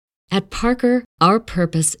At Parker, our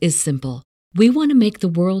purpose is simple. We want to make the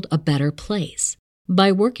world a better place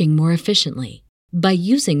by working more efficiently, by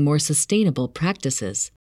using more sustainable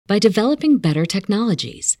practices, by developing better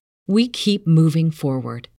technologies. We keep moving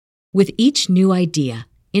forward. With each new idea,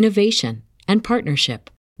 innovation, and partnership,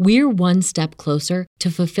 we're one step closer to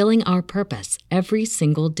fulfilling our purpose every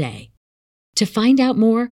single day. To find out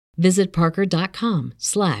more, visit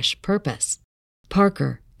parker.com/purpose.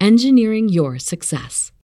 Parker, engineering your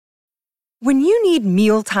success. When you need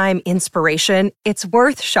mealtime inspiration, it's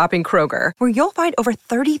worth shopping Kroger, where you'll find over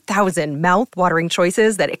 30,000 mouth-watering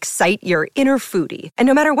choices that excite your inner foodie. And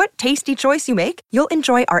no matter what tasty choice you make, you'll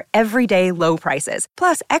enjoy our everyday low prices,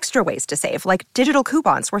 plus extra ways to save, like digital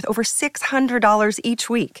coupons worth over $600 each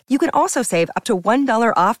week. You can also save up to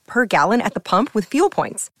 $1 off per gallon at the pump with fuel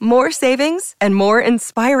points. More savings and more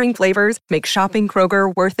inspiring flavors make shopping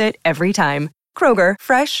Kroger worth it every time. Kroger,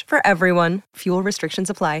 fresh for everyone. Fuel restrictions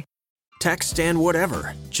apply. Text and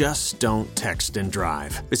whatever. Just don't text and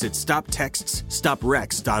drive. Visit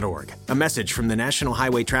StopTextsStopWrecks.org. A message from the National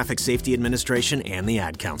Highway Traffic Safety Administration and the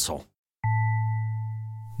Ad Council.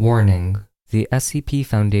 Warning. The SCP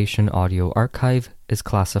Foundation audio archive is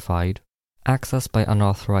classified. Access by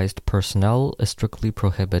unauthorized personnel is strictly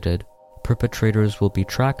prohibited. Perpetrators will be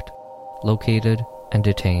tracked, located, and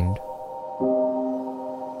detained.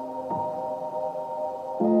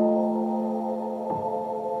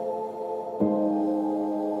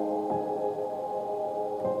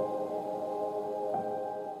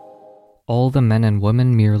 All the men and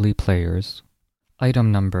women merely players.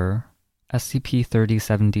 Item number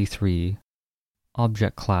SCP-3073.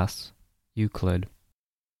 Object Class Euclid.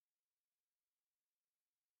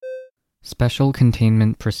 Special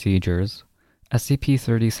Containment Procedures.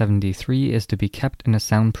 SCP-3073 is to be kept in a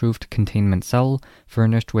soundproofed containment cell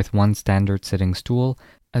furnished with one standard sitting stool,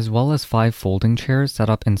 as well as 5 folding chairs set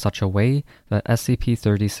up in such a way that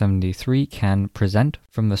SCP-3073 can present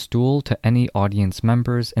from the stool to any audience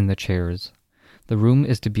members in the chairs. The room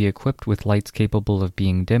is to be equipped with lights capable of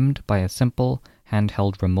being dimmed by a simple,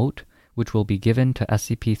 handheld remote, which will be given to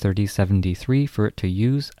SCP-3073 for it to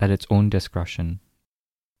use at its own discretion.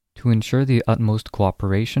 To ensure the utmost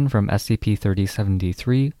cooperation from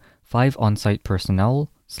SCP-3073, 5 on-site personnel,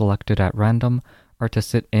 selected at random, are to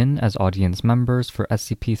sit in as audience members for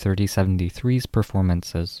SCP-3073's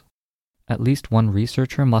performances. At least one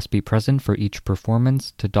researcher must be present for each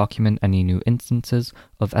performance to document any new instances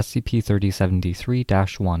of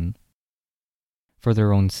SCP-3073-1. For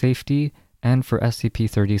their own safety, and for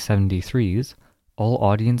SCP-3073's, all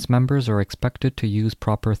audience members are expected to use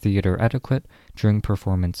proper theater etiquette during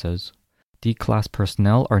performances. D-Class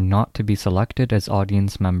personnel are not to be selected as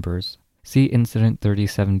audience members. See Incident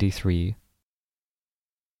 3073.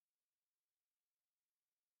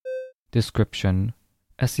 Description: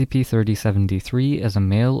 SCP-3073 is a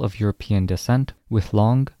male of European descent with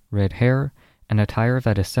long, red hair and attire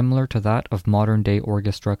that is similar to that of modern-day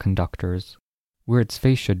orchestra conductors. Where its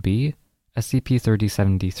face should be,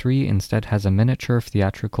 SCP-3073 instead has a miniature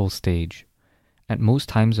theatrical stage. At most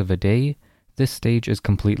times of the day, this stage is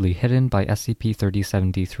completely hidden by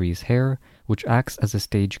SCP-3073's hair, which acts as a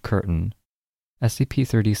stage curtain.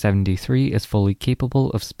 SCP-3073 is fully capable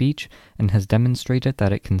of speech and has demonstrated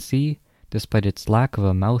that it can see, despite its lack of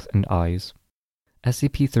a mouth and eyes.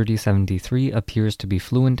 SCP-3073 appears to be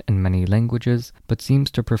fluent in many languages, but seems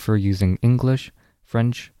to prefer using English,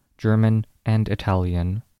 French, German, and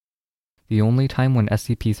Italian. The only time when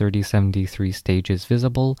SCP-3073's stage is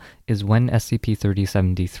visible is when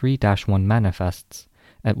SCP-3073-1 manifests,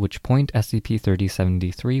 at which point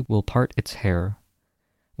SCP-3073 will part its hair.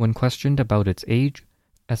 When questioned about its age,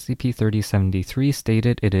 SCP-3073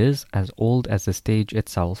 stated it is as old as the stage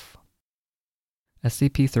itself.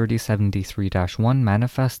 SCP-3073-1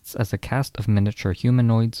 manifests as a cast of miniature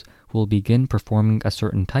humanoids who will begin performing a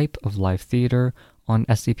certain type of live theater on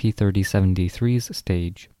SCP-3073's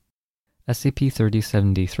stage.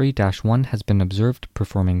 SCP-3073-1 has been observed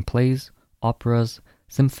performing plays, operas,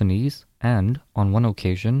 symphonies, and, on one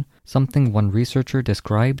occasion, something one researcher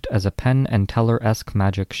described as a Penn and Teller-esque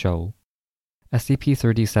magic show.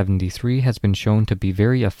 SCP-3073 has been shown to be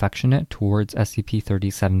very affectionate towards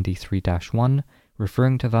SCP-3073-1,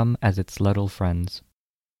 referring to them as its little friends.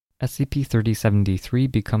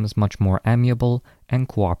 SCP-3073 becomes much more amiable and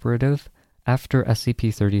cooperative after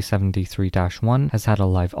SCP-3073-1 has had a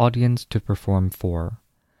live audience to perform for.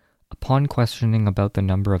 Upon questioning about the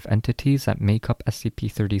number of entities that make up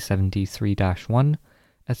SCP-3073-1,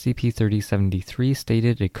 SCP-3073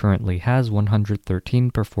 stated it currently has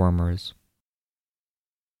 113 performers.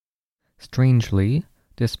 Strangely,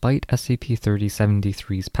 despite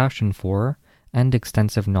SCP-3073's passion for, and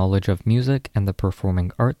extensive knowledge of music and the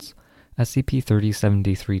performing arts,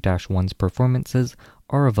 SCP-3073-1's performances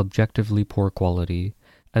are of objectively poor quality,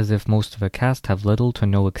 as if most of the cast have little to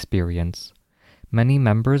no experience. Many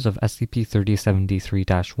members of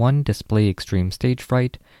SCP-3073-1 display extreme stage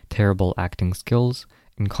fright, terrible acting skills,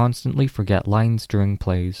 and constantly forget lines during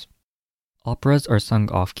plays. Operas are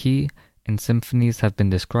sung off-key, and symphonies have been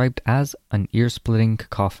described as an ear-splitting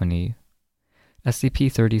cacophony.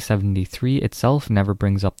 SCP-3073 itself never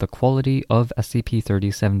brings up the quality of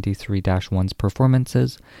SCP-3073-1's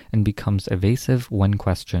performances and becomes evasive when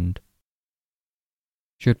questioned.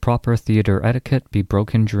 Should proper theater etiquette be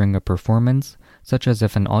broken during a performance, such as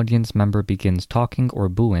if an audience member begins talking or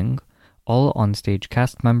booing, all on-stage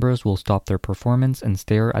cast members will stop their performance and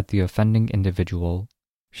stare at the offending individual.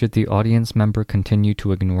 Should the audience member continue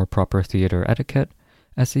to ignore proper theater etiquette,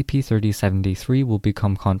 SCP-3073 will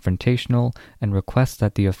become confrontational and request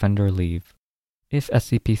that the offender leave. If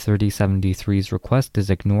SCP-3073's request is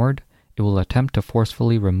ignored, it will attempt to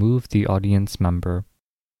forcefully remove the audience member.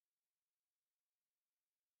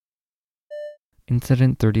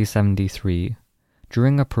 Incident 3073.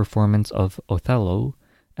 During a performance of Othello,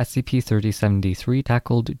 SCP-3073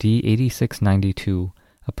 tackled D-8692,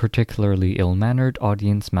 a particularly ill-mannered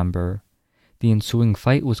audience member. The ensuing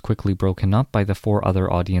fight was quickly broken up by the 4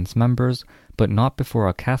 other audience members, but not before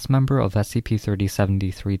a cast member of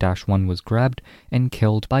SCP-3073-1 was grabbed and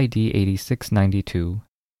killed by D-8692.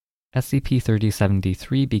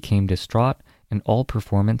 SCP-3073 became distraught, and all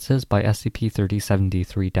performances by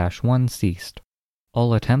SCP-3073-1 ceased.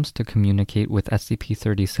 All attempts to communicate with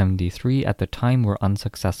SCP-3073 at the time were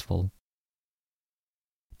unsuccessful.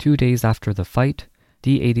 2 days after the fight,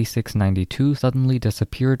 D-8692 suddenly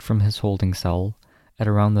disappeared from his holding cell. At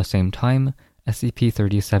around the same time,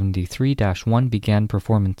 SCP-3073-1 began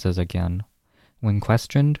performances again. When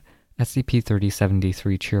questioned,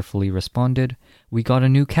 SCP-3073 cheerfully responded, "We got a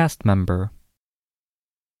new cast member."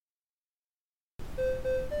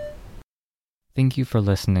 Thank you for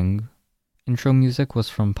listening. Intro music was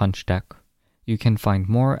from Punch Deck. You can find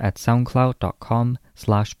more at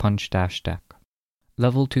soundcloud.com/punch-deck.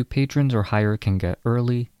 Level 2 patrons or higher can get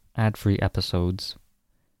early, ad-free episodes.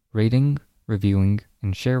 Rating, reviewing,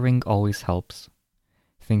 and sharing always helps.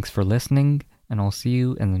 Thanks for listening, and I'll see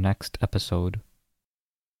you in the next episode.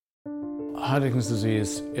 Huntington's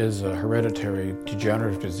disease is a hereditary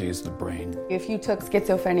degenerative disease of the brain. If you took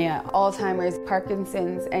schizophrenia, Alzheimer's,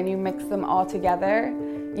 Parkinson's, and you mix them all together,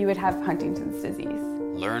 you would have Huntington's disease.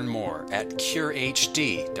 Learn more at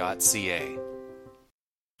curehd.ca.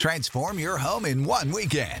 Transform your home in one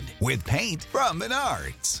weekend with paint from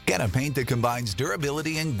Menards. Get a paint that combines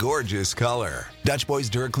durability and gorgeous color. Dutch Boy's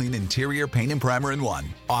DuraClean Interior Paint and Primer in One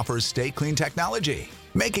offers Stay Clean technology,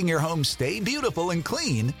 making your home stay beautiful and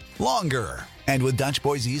clean longer. And with Dutch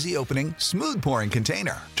Boy's easy opening, smooth pouring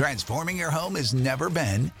container, transforming your home has never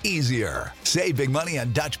been easier. Save big money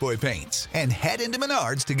on Dutch Boy paints and head into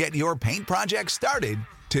Menards to get your paint project started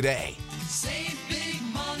today. Save big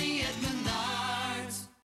money at Menards.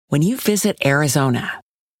 When you visit Arizona,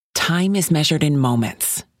 time is measured in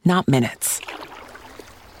moments, not minutes.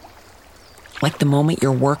 Like the moment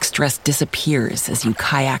your work stress disappears as you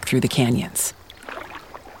kayak through the canyons.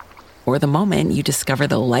 Or the moment you discover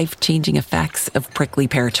the life-changing effects of prickly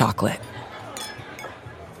pear chocolate.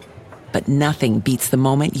 But nothing beats the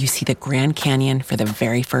moment you see the Grand Canyon for the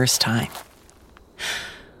very first time.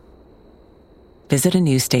 Visit a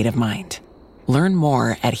new state of mind. Learn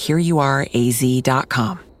more at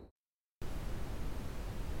hereyouareaz.com.